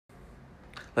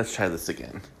Let's try this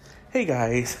again. Hey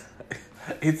guys,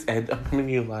 it's Ed. I'm coming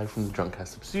to you live from the Drunk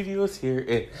Gossip Studios here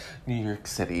in New York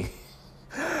City.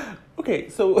 Okay,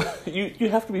 so you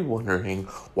have to be wondering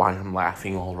why I'm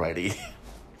laughing already.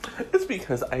 It's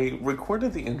because I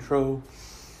recorded the intro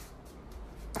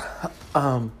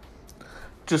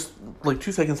just like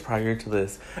 2 seconds prior to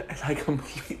this, and I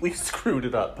completely screwed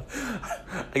it up.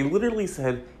 I literally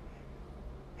said,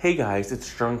 hey guys,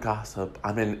 it's Drunk Gossip.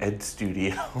 I'm in Ed's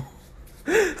studio.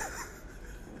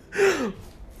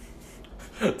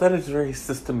 That is very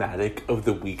systematic of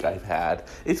the week I've had.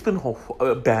 It's been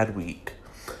a bad week.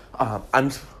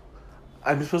 I'm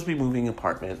supposed to be moving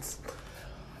apartments.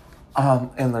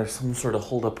 And there's some sort of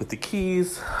hold up with the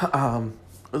keys.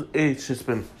 It's just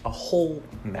been a whole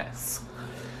mess.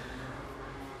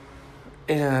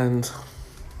 And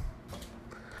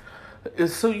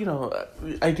so,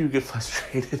 I do get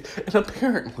frustrated. And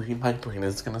apparently my brain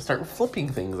is going to start flipping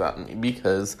things on me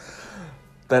because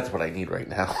that's what I need right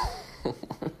now.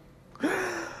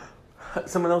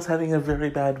 Someone else having a very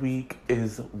bad week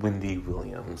is Wendy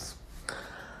Williams.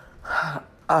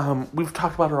 We've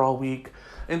talked about her all week.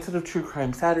 Instead of True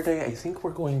Crime Saturday, I think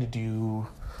we're going to do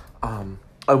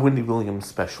a Wendy Williams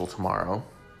special tomorrow.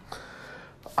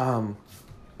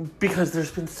 Because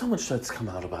there's been so much that's come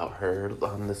out about her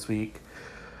this week.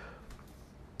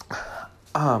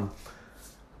 But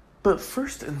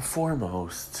first and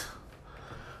foremost,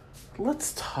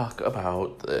 let's talk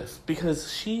about this. Because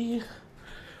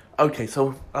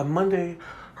so on Monday,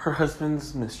 her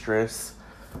husband's mistress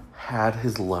had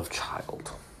his love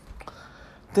child.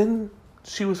 Then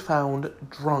she was found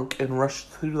drunk and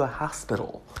rushed to the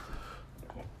hospital.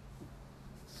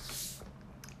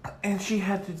 And she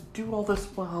had to do all this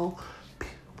while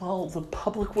the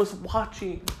public was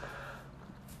watching.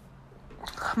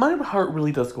 My heart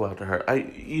really does go out to her.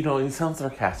 It sounds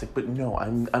sarcastic, but no,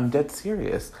 I'm dead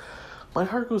serious. My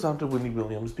heart goes out to Wendy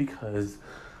Williams because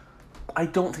I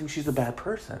don't think she's a bad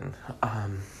person.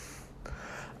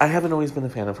 I haven't always been a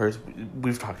fan of hers.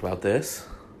 We've talked about this.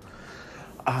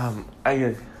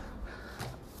 I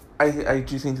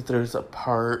do think that there's a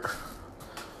part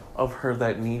of her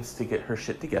that needs to get her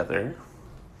shit together.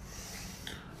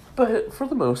 But for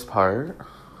the most part,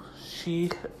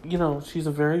 she's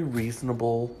a very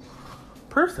reasonable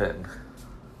person.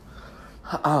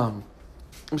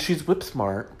 She's whip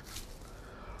smart.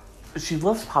 She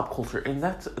loves pop culture, and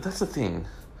that's the thing.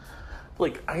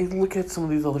 Like, I look at some of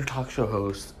these other talk show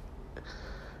hosts,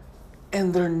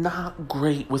 and they're not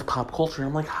great with pop culture.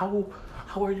 I'm like, how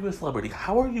are you a celebrity?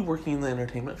 How are you working in the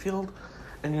entertainment field,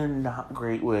 and you're not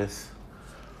great with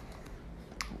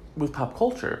pop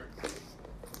culture?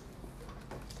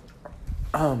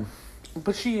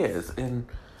 But she is, and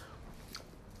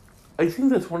I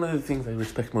think that's one of the things I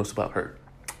respect most about her.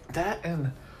 That,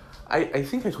 and I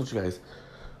think I told you guys,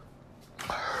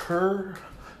 her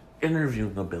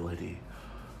interviewing ability.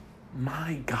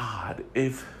 My God,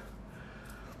 if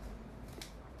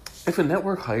a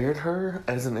network hired her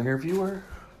as an interviewer,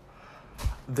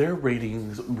 their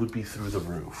ratings would be through the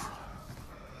roof.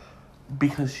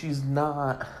 Because she's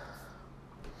not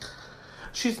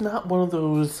one of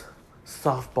those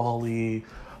softball-y,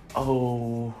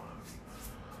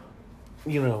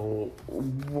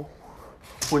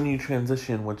 when you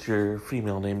transition, what's your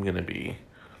female name gonna be?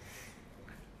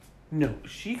 No,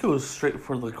 she goes straight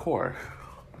for the core.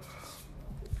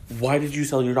 Why did you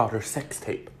sell your daughter sex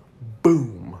tape?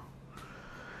 Boom.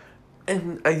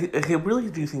 And I really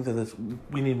do think that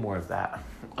we need more of that.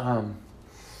 And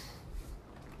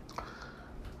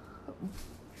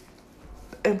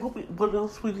what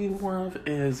else we need more of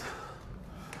is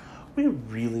we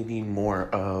really need more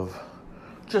of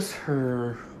just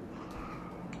her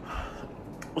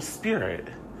spirit.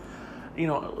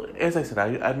 As I said,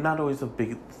 I'm not always the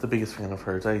biggest fan of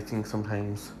hers. I think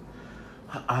sometimes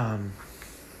I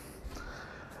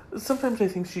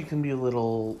think she can be a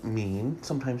little mean.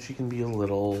 Sometimes she can be a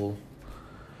little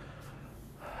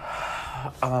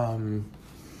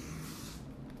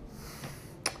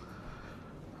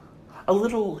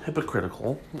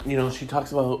hypocritical. She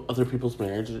talks about other people's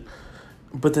marriage,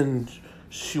 but then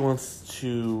she wants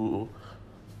to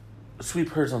sweep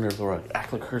hers under the rug,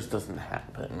 act like hers doesn't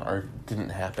happen, or didn't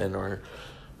happen, or,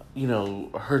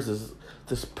 hers is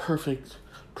this perfect,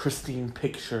 pristine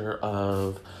picture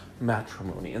of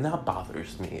matrimony, and that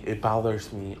bothers me. It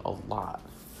bothers me a lot.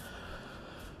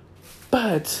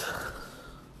 But,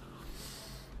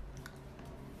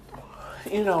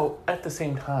 at the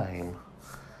same time,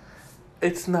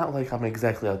 it's not like I'm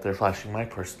exactly out there flashing my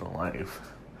personal life.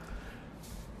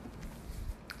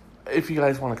 If you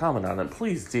guys want to comment on it,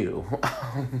 please do.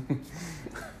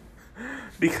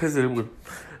 because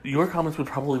your comments would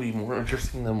probably be more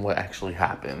interesting than what actually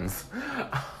happens.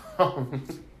 Um,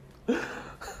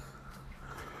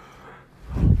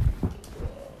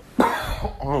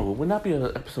 oh, it would not be an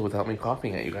episode without me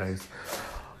coughing at you guys.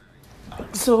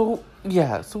 So,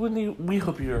 yeah, so we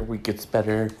hope your week gets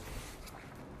better.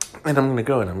 And I'm gonna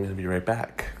go and I'm gonna be right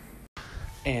back.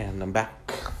 And I'm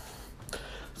back.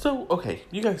 So, okay,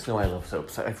 you guys know I love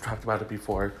soaps. I've talked about it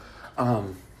before.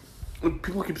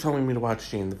 People keep telling me to watch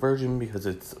Jane the Virgin because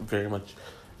it's a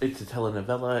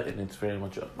telenovela and it's very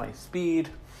much up my speed.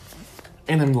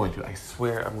 And I'm going to. I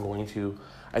swear I'm going to.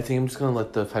 I think I'm just going to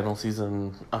let the final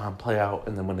season play out,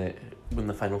 and then when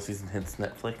the final season hits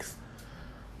Netflix,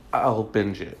 I'll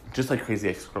binge it. Just like Crazy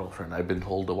Ex-Girlfriend. I've been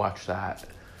told to watch that.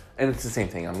 And it's the same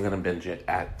thing. I'm going to binge it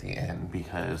at the end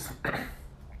because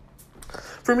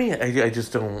for me, I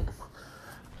just don't...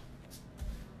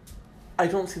 I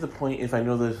don't see the point if I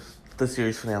know the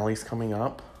series finale is coming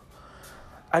up.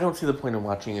 I don't see the point of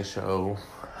watching a show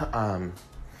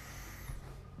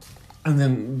and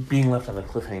then being left on a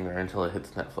cliffhanger until it hits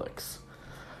Netflix.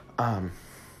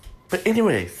 But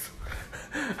anyways,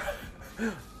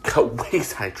 got way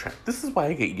sidetracked. This is why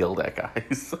I get yelled at,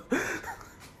 guys.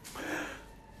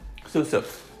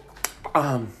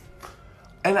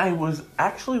 And I was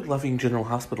actually loving General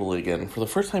Hospital again for the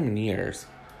first time in years.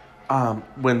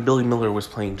 When Billy Miller was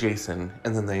playing Jason,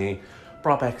 and then they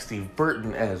brought back Steve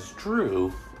Burton as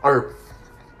Drew,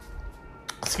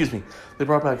 they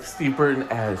brought back Steve Burton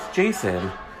as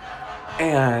Jason,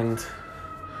 and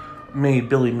made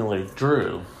Billy Miller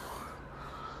Drew.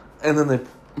 And then they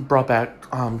brought back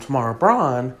Tamara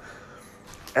Braun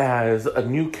as a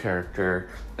new character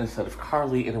instead of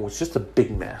Carly, and it was just a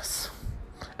big mess.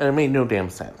 And it made no damn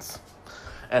sense.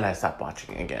 And I stopped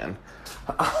watching again.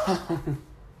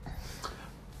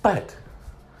 But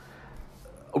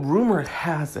rumor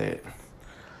has it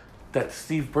that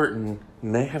Steve Burton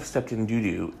may have stepped in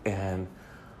doo-doo and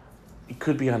he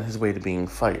could be on his way to being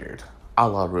fired, a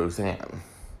la Roseanne.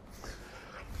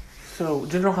 So,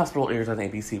 General Hospital airs on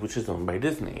ABC, which is owned by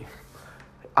Disney.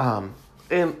 And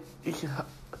I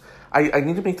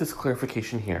need to make this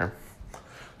clarification here.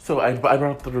 So, I brought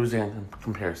up the Roseanne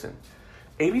comparison.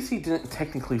 ABC didn't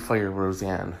technically fire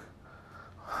Roseanne.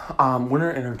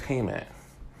 Warner Entertainment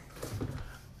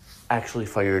actually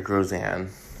fired Roseanne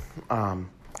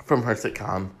from her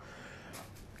sitcom.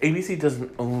 ABC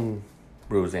doesn't own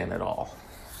Roseanne at all.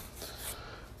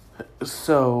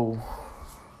 So,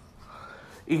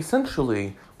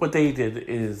 essentially, what they did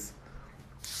is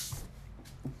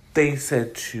they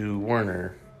said to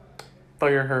Warner,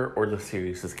 fire her or the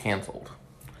series is canceled.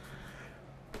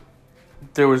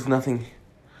 There was nothing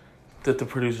that the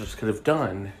producers could have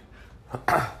done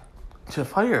to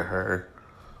fire her,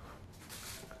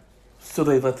 so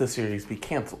they let the series be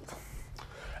canceled.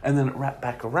 And then it wrapped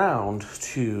back around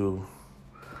to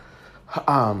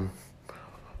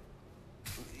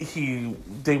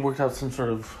they worked out some sort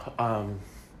of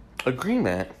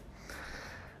agreement,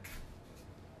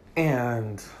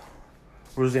 and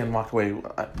Roseanne walked away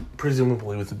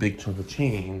presumably with a big chunk of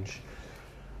change,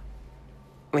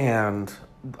 and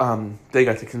they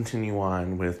got to continue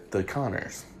on with the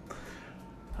Connors.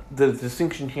 The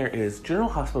distinction here is General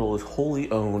Hospital is wholly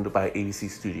owned by ABC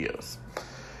Studios.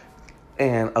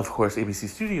 And, of course, ABC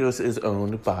Studios is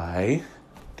owned by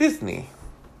Disney.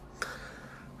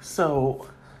 So,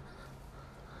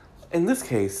 in this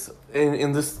case,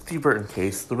 in this Steve Burton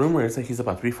case, the rumor is that he's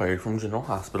about to be fired from General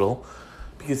Hospital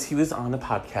because he was on a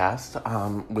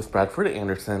podcast with Bradford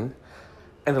Anderson,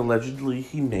 and allegedly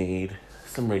he made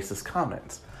some racist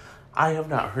comments. I have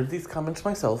not heard these comments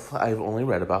myself. I've only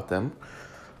read about them.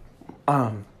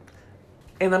 And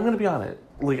I'm gonna be honest,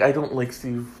 I don't like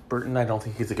Steve Burton. I don't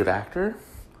think he's a good actor.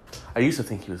 I used to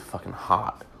think he was fucking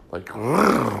hot. But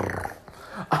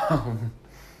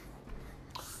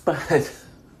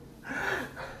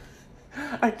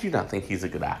I do not think he's a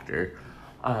good actor.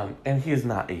 And he has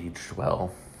not aged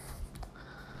well.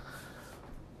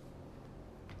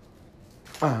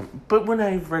 But when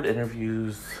I've read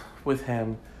interviews with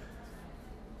him,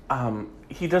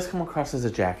 he does come across as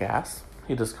a jackass.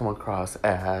 He does come across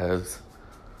as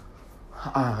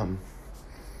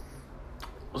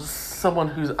someone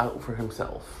who's out for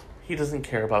himself. He doesn't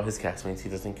care about his castmates. He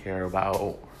doesn't care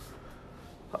about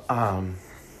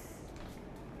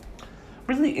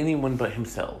really anyone but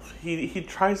himself. He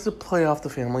tries to play off the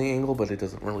family angle, but it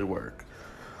doesn't really work.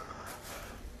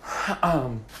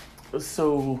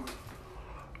 So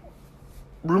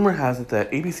rumor has it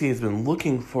that ABC has been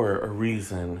looking for a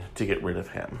reason to get rid of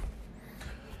him.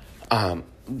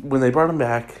 When they brought him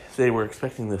back, they were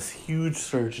expecting this huge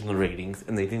surge in the ratings,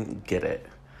 and they didn't get it.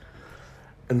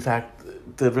 In fact,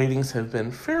 the ratings have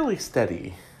been fairly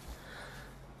steady.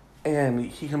 And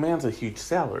he commands a huge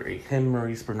salary. Him,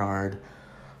 Maurice Bernard,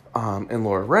 and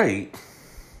Laura Wright,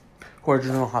 who are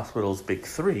General Hospital's big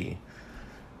three.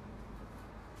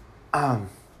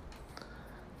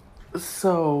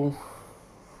 So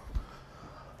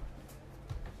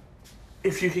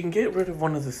if you can get rid of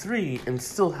one of the three and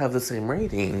still have the same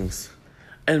ratings,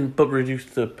 but reduce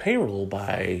the payroll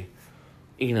by,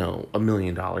 $1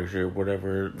 million or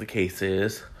whatever the case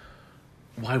is,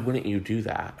 why wouldn't you do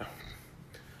that?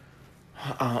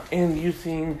 And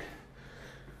using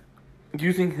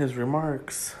his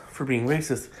remarks for being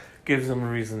racist gives them a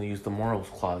reason to use the morals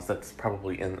clause that's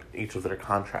probably in each of their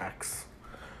contracts.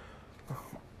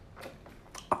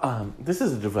 This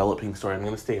is a developing story. I'm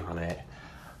going to stay on it.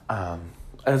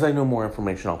 As I know more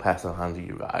information, I'll pass it on to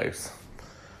you guys.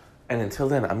 And until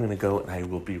then, I'm going to go and I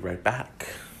will be right back.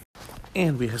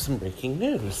 And we have some breaking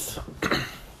news.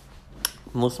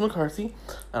 Melissa McCarthy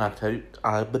and let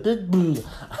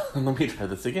me try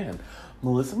this again.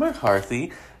 Melissa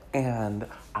McCarthy and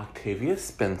Octavia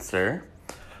Spencer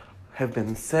have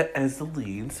been set as the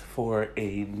leads for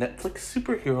a Netflix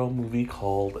superhero movie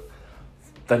called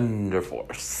Thunder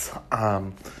Force.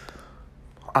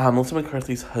 Melissa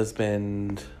McCarthy's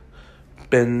husband,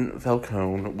 Ben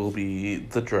Falcone, will be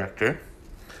the director.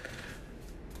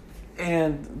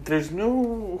 And there's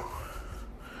no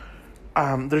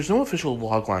official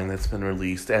logline that's been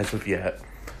released as of yet.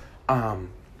 But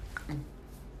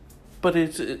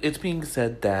it's being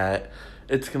said that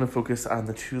it's going to focus on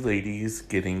the two ladies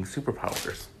getting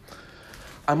superpowers.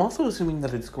 I'm also assuming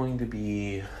that it's going to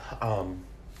be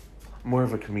more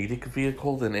of a comedic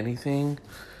vehicle than anything.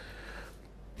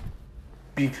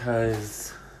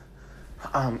 Because,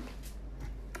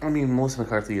 Melissa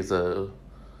McCarthy is a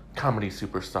comedy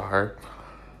superstar.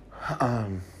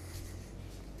 And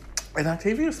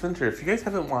Octavia Spencer, if you guys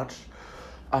haven't watched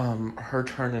her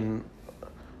turn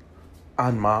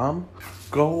on Mom,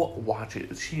 go watch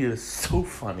it. She is so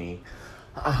funny.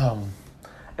 And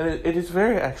it is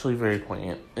actually very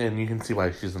poignant, and you can see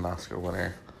why she's an Oscar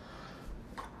winner.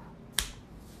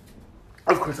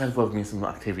 Of course, I love me some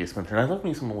Octavia Spencer, and I love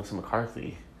me some Melissa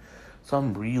McCarthy. So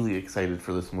I'm really excited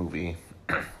for this movie.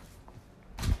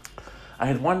 I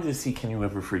had wanted to see Can You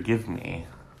Ever Forgive Me?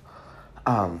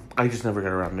 I just never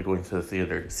got around to going to the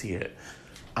theater to see it.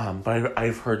 But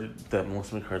I've heard that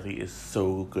Melissa McCarthy is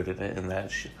so good at it, and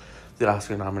that the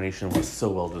Oscar nomination was so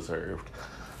well deserved.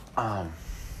 I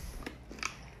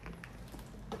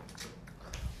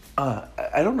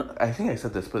don't know. I think I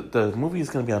said this, but the movie is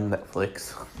going to be on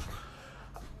Netflix.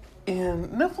 And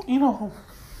Netflix,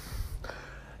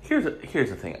 here's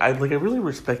the thing. I really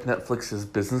respect Netflix's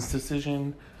business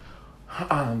decision,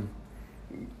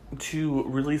 to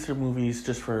release their movies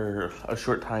just for a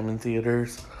short time in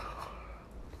theaters,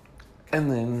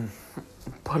 and then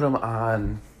put them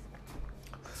on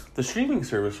the streaming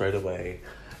service right away.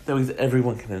 That way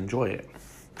everyone can enjoy it.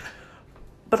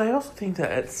 But I also think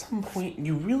that at some point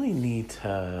you really need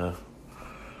to...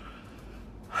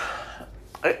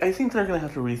 I think they're going to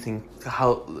have to rethink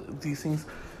how these things...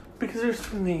 Because they're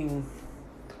spending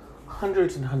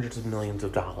hundreds and hundreds of millions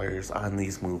of dollars on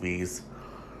these movies.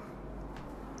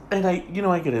 And I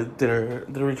get it.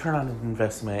 The return on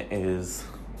investment is...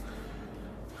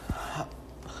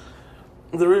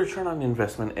 The return on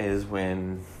investment is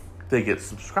when they get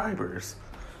subscribers.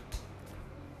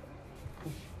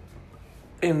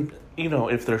 And,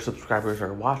 if their subscribers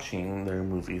are watching their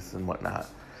movies and whatnot.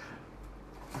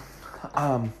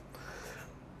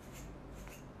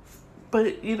 But,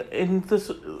 and this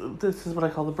is what I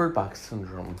call the Bird Box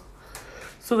syndrome.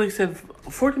 So they said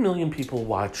 40 million people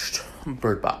watched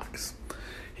Bird Box.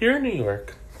 Here in New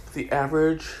York, the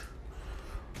average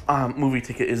movie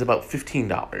ticket is about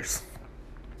 $15.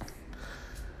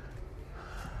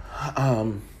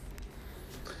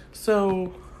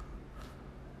 So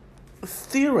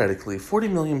theoretically, 40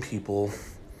 million people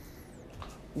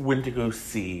went to go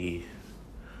see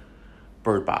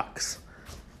Bird Box.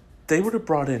 They would have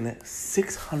brought in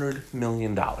 $600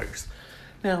 million.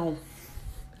 Now,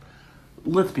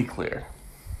 let's be clear.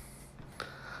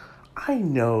 I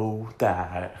know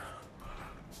that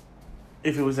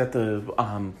if it was at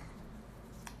the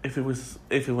if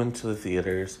it went to the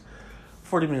theaters,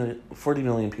 40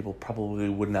 million people probably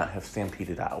would not have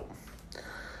stampeded out.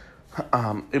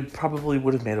 It probably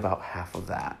would have made about half of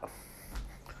that.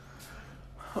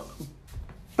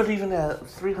 But even at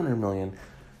 300 million,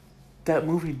 that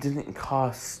movie didn't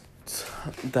cost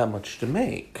that much to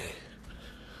make.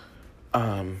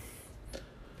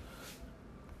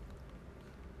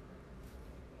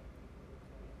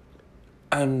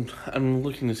 I'm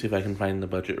looking to see if I can find the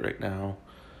budget right now.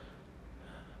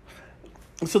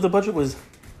 So the budget was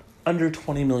under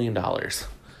 $20 million.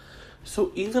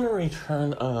 So even a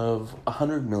return of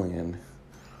 $100 million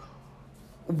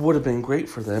would have been great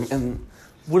for them, and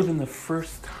would have been the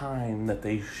first time that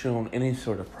they've shown any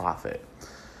sort of profit.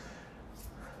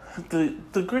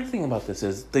 The great thing about this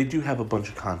is they do have a bunch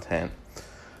of content,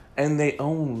 and they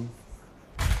own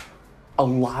a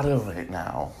lot of it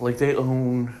now. Like, they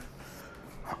own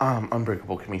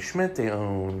Unbreakable Kimmy Schmidt, they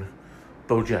own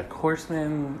BoJack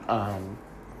Horseman,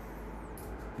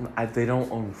 they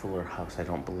don't own Fuller House, I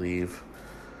don't believe.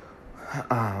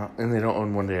 And they don't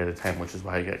own One Day at a Time, which is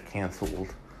why I got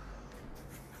canceled.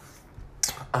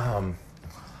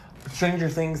 Stranger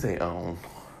Things they own.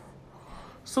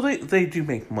 So they do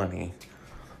make money.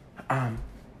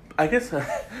 I guess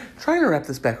trying to wrap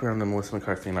this back around to Melissa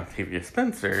McCarthy and Octavia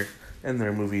Spencer and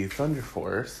their movie Thunder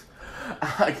Force,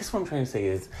 I guess what I'm trying to say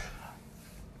is,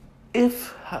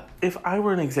 if I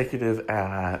were an executive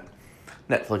at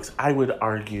Netflix, I would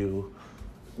argue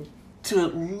to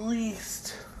at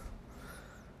least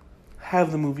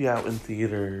have the movie out in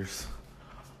theaters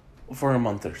for a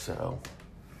month or so.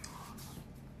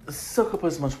 Soak up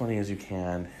as much money as you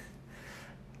can.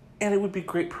 And it would be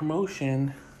great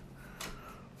promotion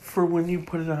for when you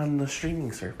put it on the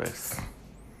streaming service.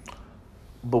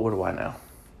 But what do I know?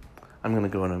 I'm going to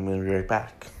go and I'm going to be right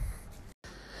back.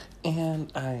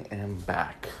 And I am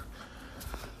back.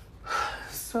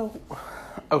 So,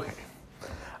 okay.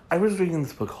 I was reading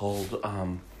this book called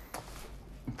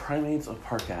Primates of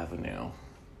Park Avenue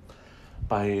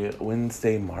by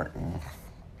Wednesday Martin.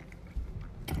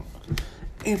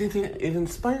 And it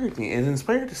inspired me. It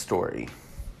inspired a story.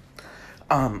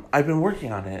 I've been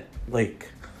working on it, like,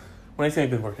 when I say I've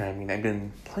been working on it, I mean I've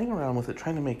been playing around with it,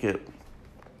 trying to make it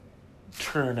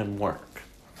turn and work.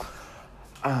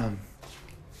 And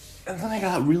then I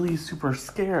got really super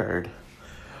scared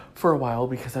for a while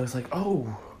because I was like,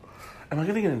 oh, am I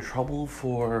going to get in trouble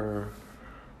for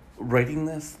writing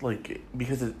this? Like,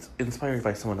 because it's inspired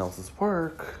by someone else's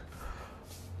work.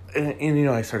 And you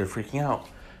know, I started freaking out.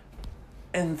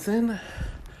 And then,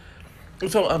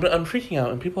 so I'm freaking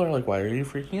out, and people are like, why are you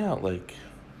freaking out? Like,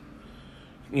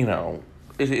 you know,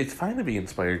 it's fine to be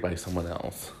inspired by someone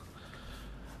else.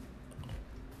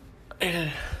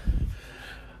 And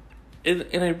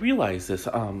I realized this,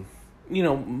 you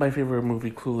know, my favorite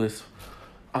movie, Clueless,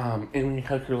 Amy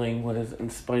Heckerling was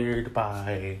inspired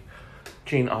by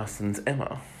Jane Austen's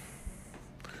Emma.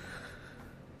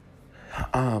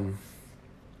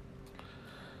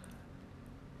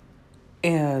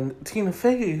 And Tina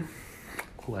Fey,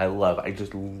 who I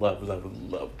just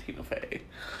love Tina Fey.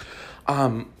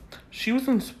 She was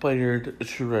inspired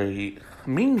to write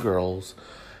Mean Girls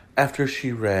after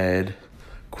she read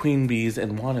Queen Bees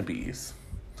and Wannabes.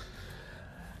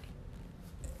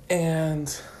 And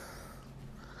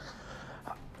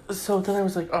so then I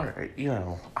was like, alright, you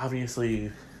know,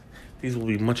 obviously these will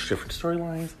be much different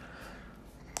storylines.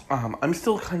 I'm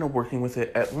still kind of working with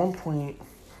it. At one point,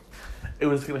 it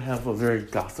was going to have a very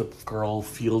Gossip Girl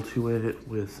feel to it,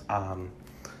 with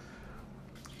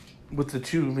the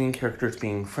two main characters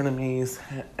being frenemies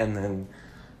and then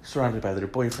surrounded by their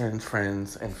boyfriends,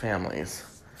 friends, and families.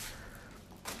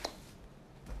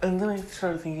 And then I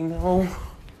started thinking, no,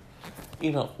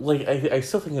 you know, like, I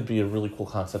still think it'd be a really cool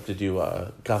concept to do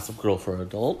a Gossip Girl for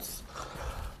adults.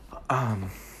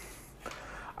 I'm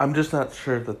just not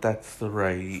sure that that's the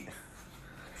right...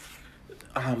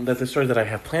 that the story that I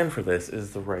have planned for this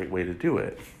is the right way to do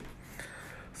it.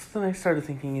 So then I started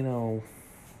thinking, you know,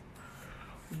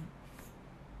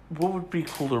 what would be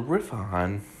cool to riff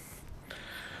on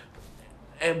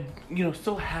and, you know,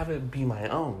 still have it be my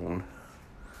own.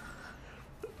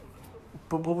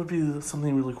 But what would be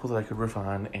something really cool that I could riff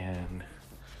on and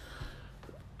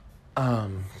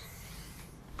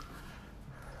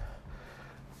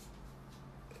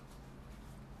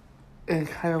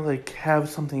kind of like have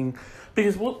something,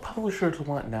 because what publishers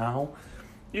want now,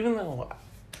 even though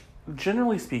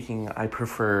generally speaking I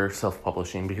prefer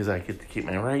self-publishing because I get to keep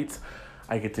my rights,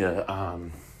 I get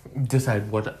to decide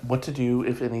what to do,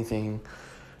 if anything.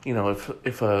 You know,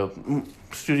 if a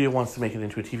studio wants to make it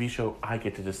into a TV show, I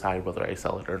get to decide whether I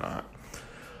sell it or not.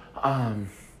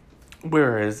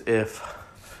 Whereas if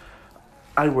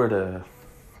I were to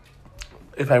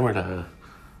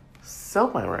sell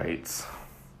my rights,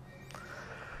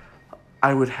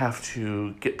 I would have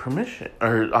to get permission,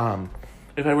 or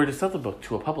if I were to sell the book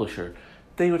to a publisher,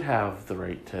 they would have the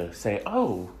right to say,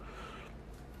 oh,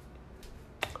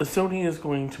 Sony is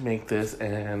going to make this,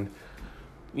 and,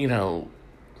 you know,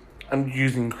 I'm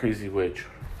using Crazy Rich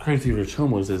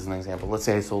Homos as an example. Let's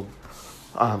say I sold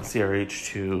CRH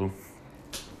to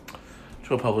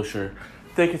a publisher,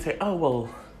 they could say, oh, well,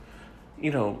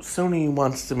 Sony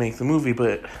wants to make the movie,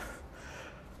 but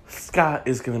Scott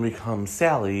is going to become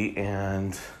Sally,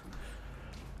 and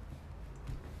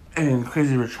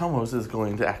Crazy Rich Homos is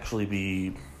going to actually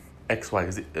be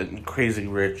XYZ, Crazy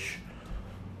Rich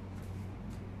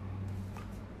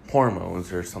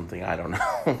Hormones or something, I don't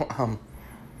know.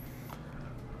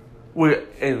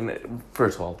 And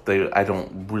first of all, I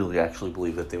don't really actually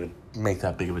believe that they would make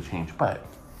that big of a change, but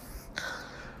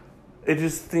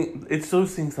it's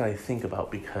those things that I think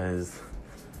about because,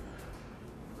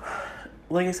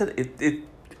 like I said,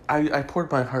 I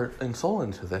poured my heart and soul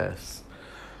into this.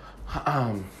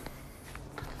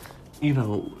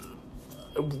 Will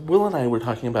and I were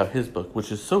talking about his book,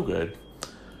 which is so good,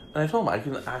 and I told him I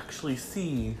can actually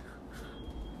see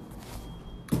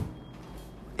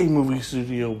a movie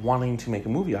studio wanting to make a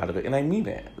movie out of it, and I mean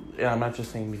it. And I'm not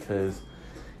just saying because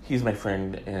he's my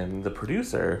friend and the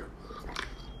producer.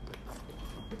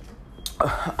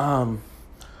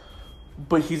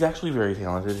 But he's actually very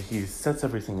talented. He sets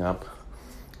everything up,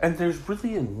 and there's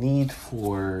really a need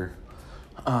for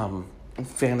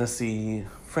fantasy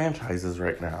franchises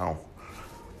right now.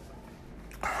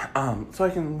 So I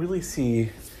can really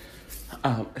see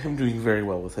him doing very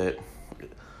well with it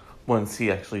once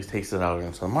he actually takes it out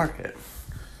into the market,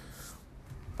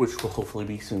 which will hopefully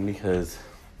be soon because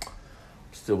I'm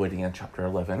still waiting on chapter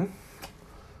 11.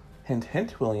 Hint,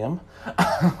 hint, William.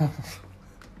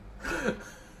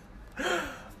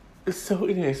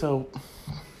 So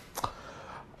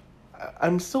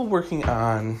I'm still working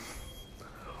on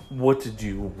what to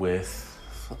do with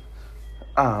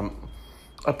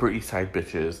Upper East Side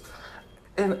Bitches.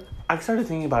 And I started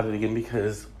thinking about it again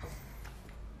because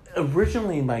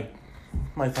originally my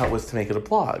thought was to make it a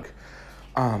blog.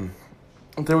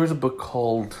 There was a book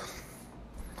called,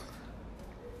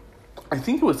 I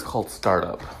think it was called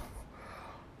Startup.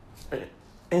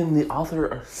 And the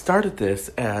author started the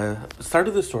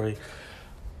story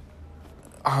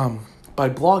by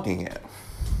blogging it.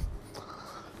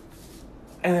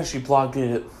 And as she blogged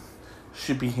it,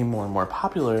 she became more and more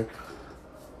popular.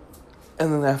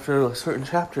 And then after a certain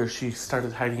chapter, she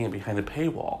started hiding it behind a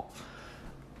paywall.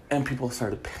 And people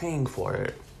started paying for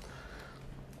it.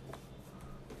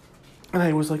 And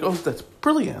I was like, oh, that's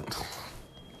brilliant.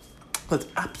 That's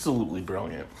absolutely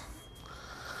brilliant.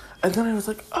 And then I was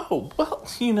like, oh, well,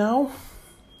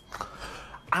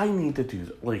 I need to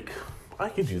do, I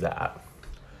could do that.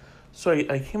 So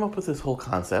I came up with this whole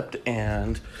concept,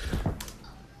 and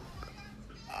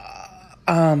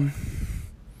and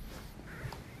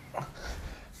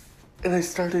I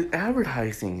started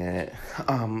advertising it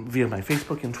via my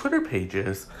Facebook and Twitter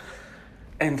pages,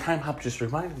 and Time Hop just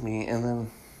reminded me, and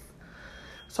then,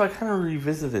 so I kind of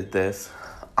revisited this,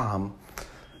 and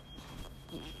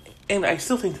I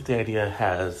still think that the idea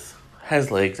has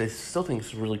legs. I still think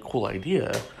it's a really cool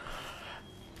idea,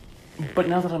 but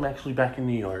now that I'm actually back in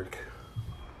New York,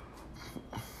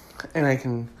 and I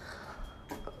can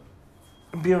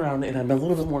be around, and I'm a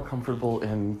little bit more comfortable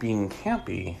in being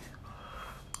campy,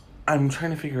 I'm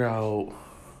trying to figure out,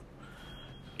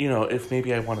 if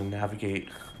maybe I want to navigate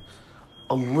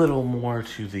a little more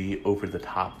to the over the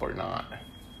top or not.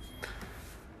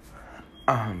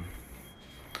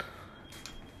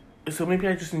 So maybe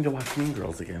I just need to watch Mean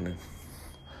Girls again.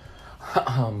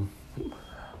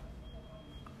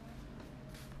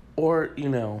 Or,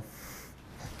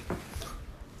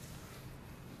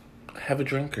 have a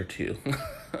drink or two.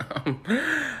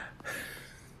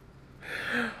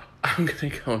 I'm gonna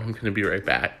go and I'm gonna be right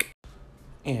back.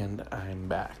 And I'm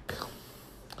back.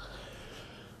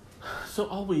 So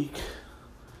all week,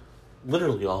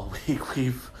 literally all week,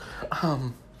 we've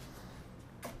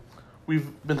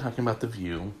been talking about The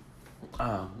View.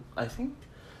 I think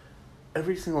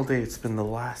every single day it's been the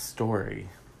last story.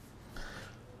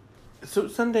 So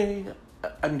Sunday,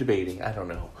 I'm debating, I don't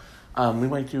know. We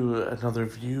might do another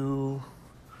View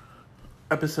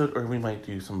episode, or we might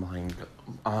do some blind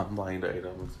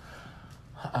items.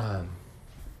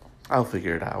 I'll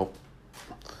figure it out.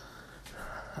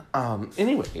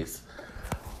 Anyways,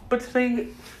 but today,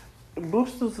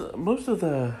 most of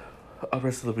the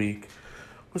rest of the week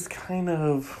was kind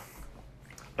of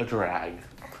a drag.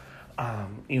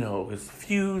 It was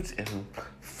feuds and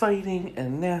fighting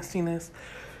and nastiness.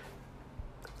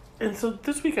 And so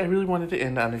this week I really wanted to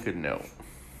end on a good note.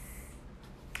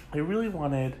 I really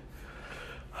wanted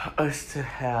us to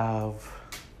have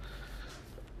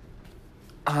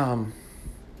a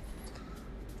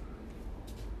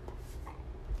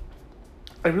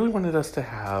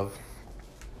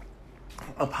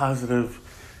positive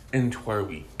end to our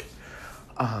week.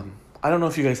 I don't know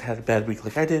if you guys had a bad week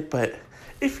like I did, but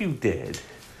if you did,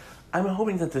 I'm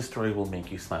hoping that this story will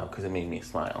make you smile, because it made me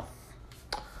smile.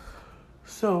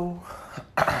 So,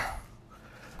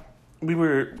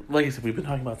 like I said, we've been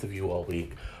talking about The View all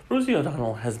week. Rosie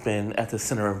O'Donnell has been at the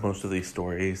center of most of these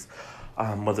stories.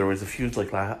 Whether it was a feud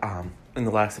like in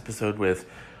the last episode with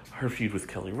her feud with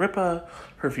Kelly Ripa,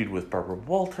 her feud with Barbara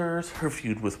Walters, her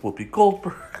feud with Whoopi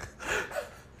Goldberg.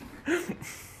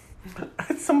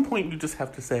 At some point, you just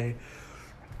have to say,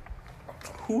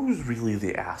 who's really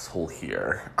the asshole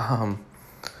here?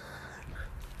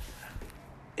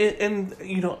 And,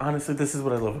 honestly, this is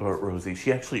what I love about Rosie.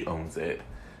 She actually owns it.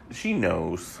 She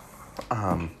knows.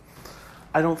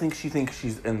 I don't think she thinks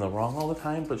she's in the wrong all the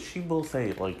time, but she will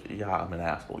say, yeah, I'm an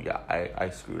asshole. Yeah, I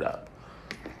screwed up.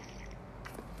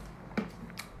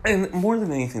 And more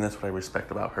than anything, that's what I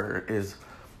respect about her, is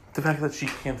the fact that she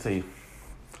can't say,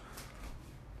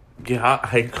 yeah,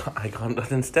 I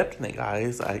got and stepped in it,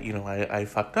 guys. I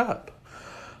fucked up.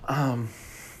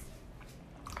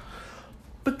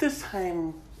 But this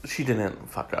time, she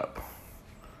didn't fuck up.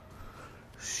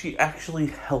 She actually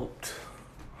helped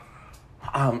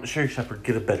Sherri Shepherd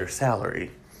get a better salary.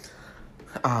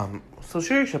 So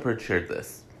Sherri Shepherd shared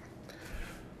this.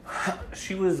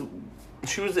 She was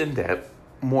in debt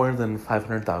more than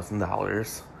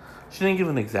 $500,000. She didn't give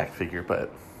an exact figure,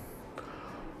 but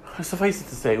suffice it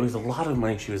to say, it was a lot of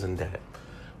money she was in debt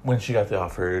when she got the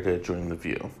offer to join The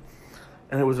View.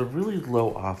 And it was a really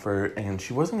low offer, and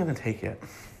she wasn't going to take it.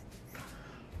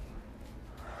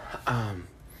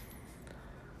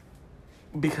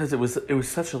 Because it was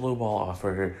such a lowball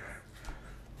offer.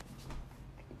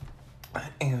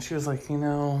 And she was like, I've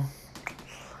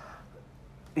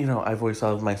always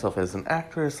thought of myself as an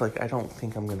actress. I don't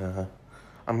think I'm gonna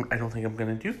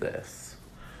do this.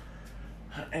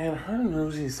 And her and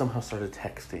Rosie somehow started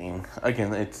texting.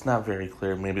 Again, it's not very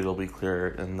clear. Maybe it'll be clearer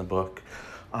in the book,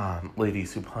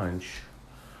 Ladies Who Punch.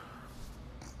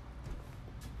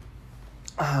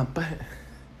 But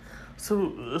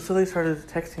so they started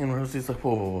texting, and Rosie's like,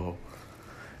 whoa.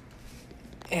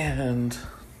 And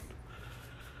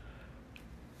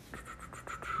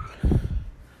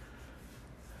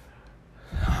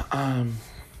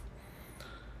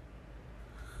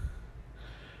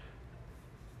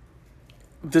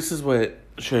this is what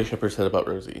Sherri Shepherd said about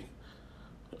Rosie.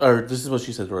 Or this is what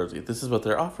she said to Rosie. This is what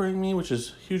they're offering me, which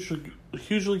is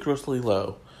hugely grossly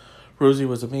low. Rosie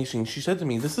was amazing. She said to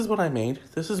me, this is what I made.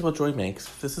 This is what Joy makes.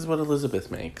 This is what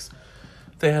Elizabeth makes.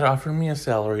 They had offered me a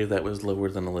salary that was lower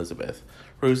than Elizabeth.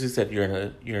 Rosie said, you're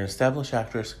an established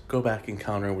actress. Go back and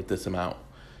counter with this amount.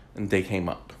 And they came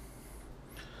up.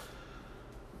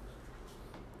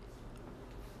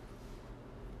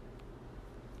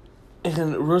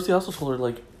 And Rosie also told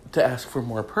her, to ask for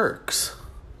more perks.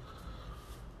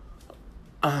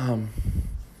 Again,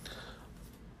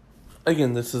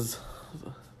 this is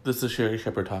Sherri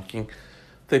Shepherd talking.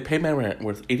 They paid my rent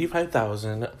worth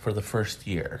 $85,000 for the first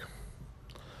year.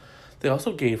 They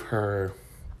also gave her,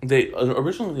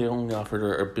 originally they only offered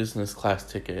her a business class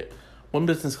ticket, one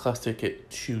business class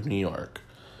ticket to New York.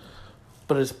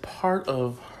 But as part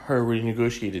of her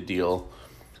renegotiated deal,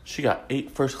 she got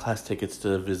 8 first class tickets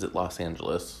to visit Los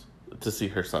Angeles to see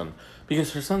her son.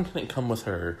 Because her son couldn't come with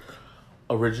her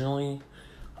originally,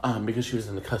 because she was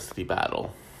in a custody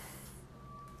battle.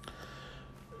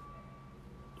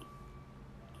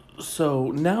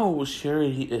 So now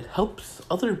Sherri helps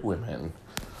other women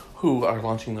who are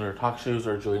launching their talk shows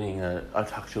or joining a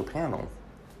talk show panel.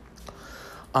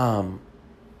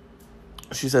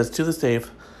 She says, to this day,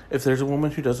 if there's a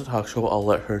woman who does a talk show, I'll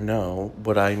let her know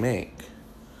what I make.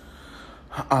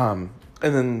 And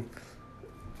then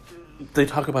they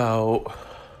talk about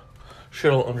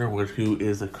Cheryl Underwood, who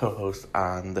is a co-host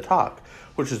on The Talk,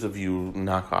 which is a View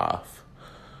knockoff.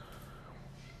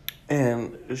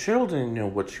 And Cheryl didn't know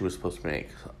what she was supposed to make.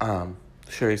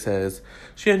 Sherri says,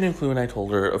 she had no clue, and I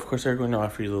told her, of course they're going to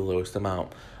offer you the lowest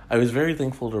amount. I was very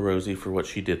thankful to Rosie for what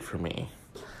she did for me.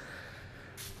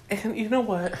 And you know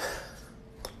what?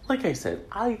 Like I said,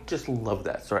 I just love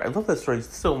that story. I love that story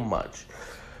so much.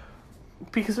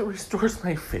 Because it restores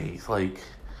my faith. And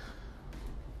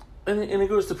it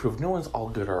goes to prove no one's all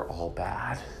good or all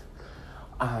bad.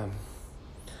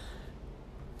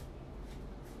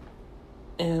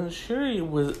 And Sherri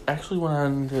was actually went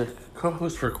on to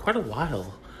co-host for quite a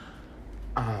while.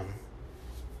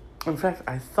 In fact,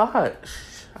 I thought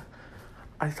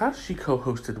she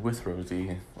co-hosted with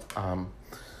Rosie.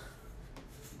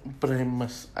 But I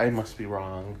must be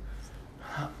wrong.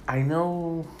 I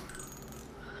know.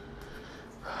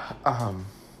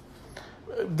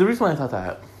 The reason why I thought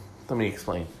that, let me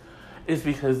explain, is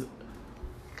because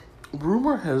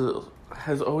rumor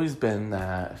has always been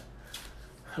that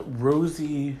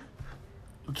Rosie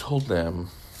told them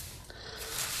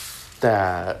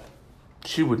that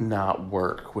she would not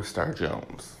work with Star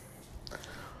Jones.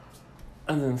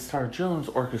 And then Star Jones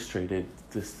orchestrated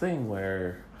this thing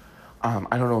where, I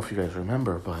don't know if you guys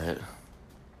remember, but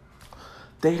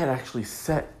they had actually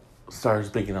set Star's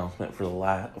big announcement for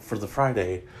the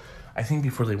Friday, I think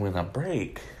before they went on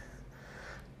break.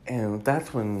 And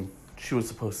that's when she was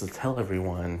supposed to tell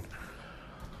everyone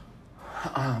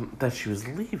that she was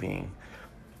leaving.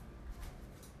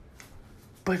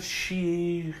 But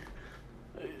Star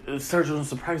Jones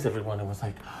surprised everyone and was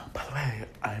like, by the way,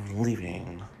 I'm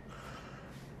leaving.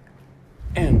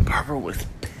 And Barbara was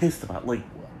pissed about it. Like,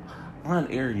 on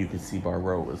air you could see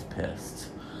Barbara was pissed.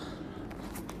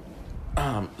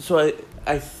 So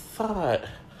I thought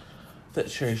that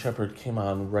Sherri Shepherd came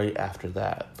on right after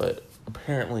that, but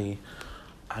apparently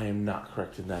I am not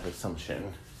correct in that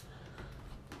assumption.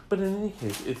 But in any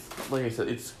case, it's, like I said,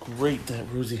 it's great that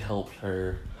Rosie helped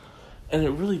her, and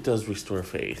it really does restore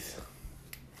faith.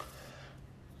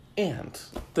 And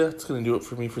that's going to do it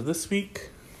for me for this week.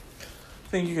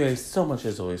 Thank you guys so much,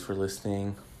 as always, for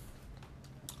listening.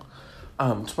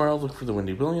 Tomorrow, look for the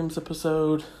Wendy Williams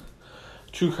episode.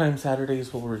 True Crime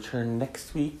Saturdays will return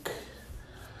next week.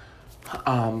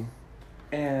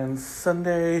 And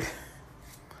Sunday,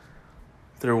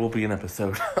 there will be an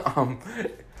episode.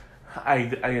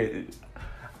 I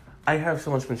have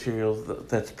so much material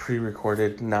that's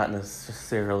pre-recorded, not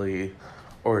necessarily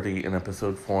already in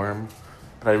episode form,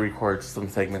 but I record some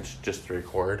segments just to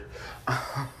record.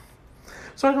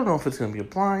 So I don't know if it's going to be a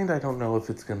blind. I don't know if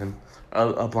it's going to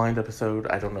a blind episode.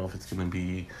 I don't know if it's going to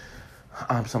be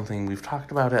something we've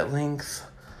talked about at length,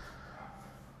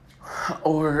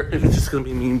 or if it's just going to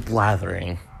be me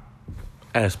blathering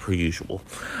as per usual.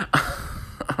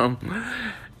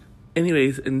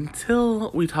 Anyways,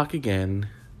 until we talk again,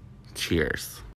 cheers.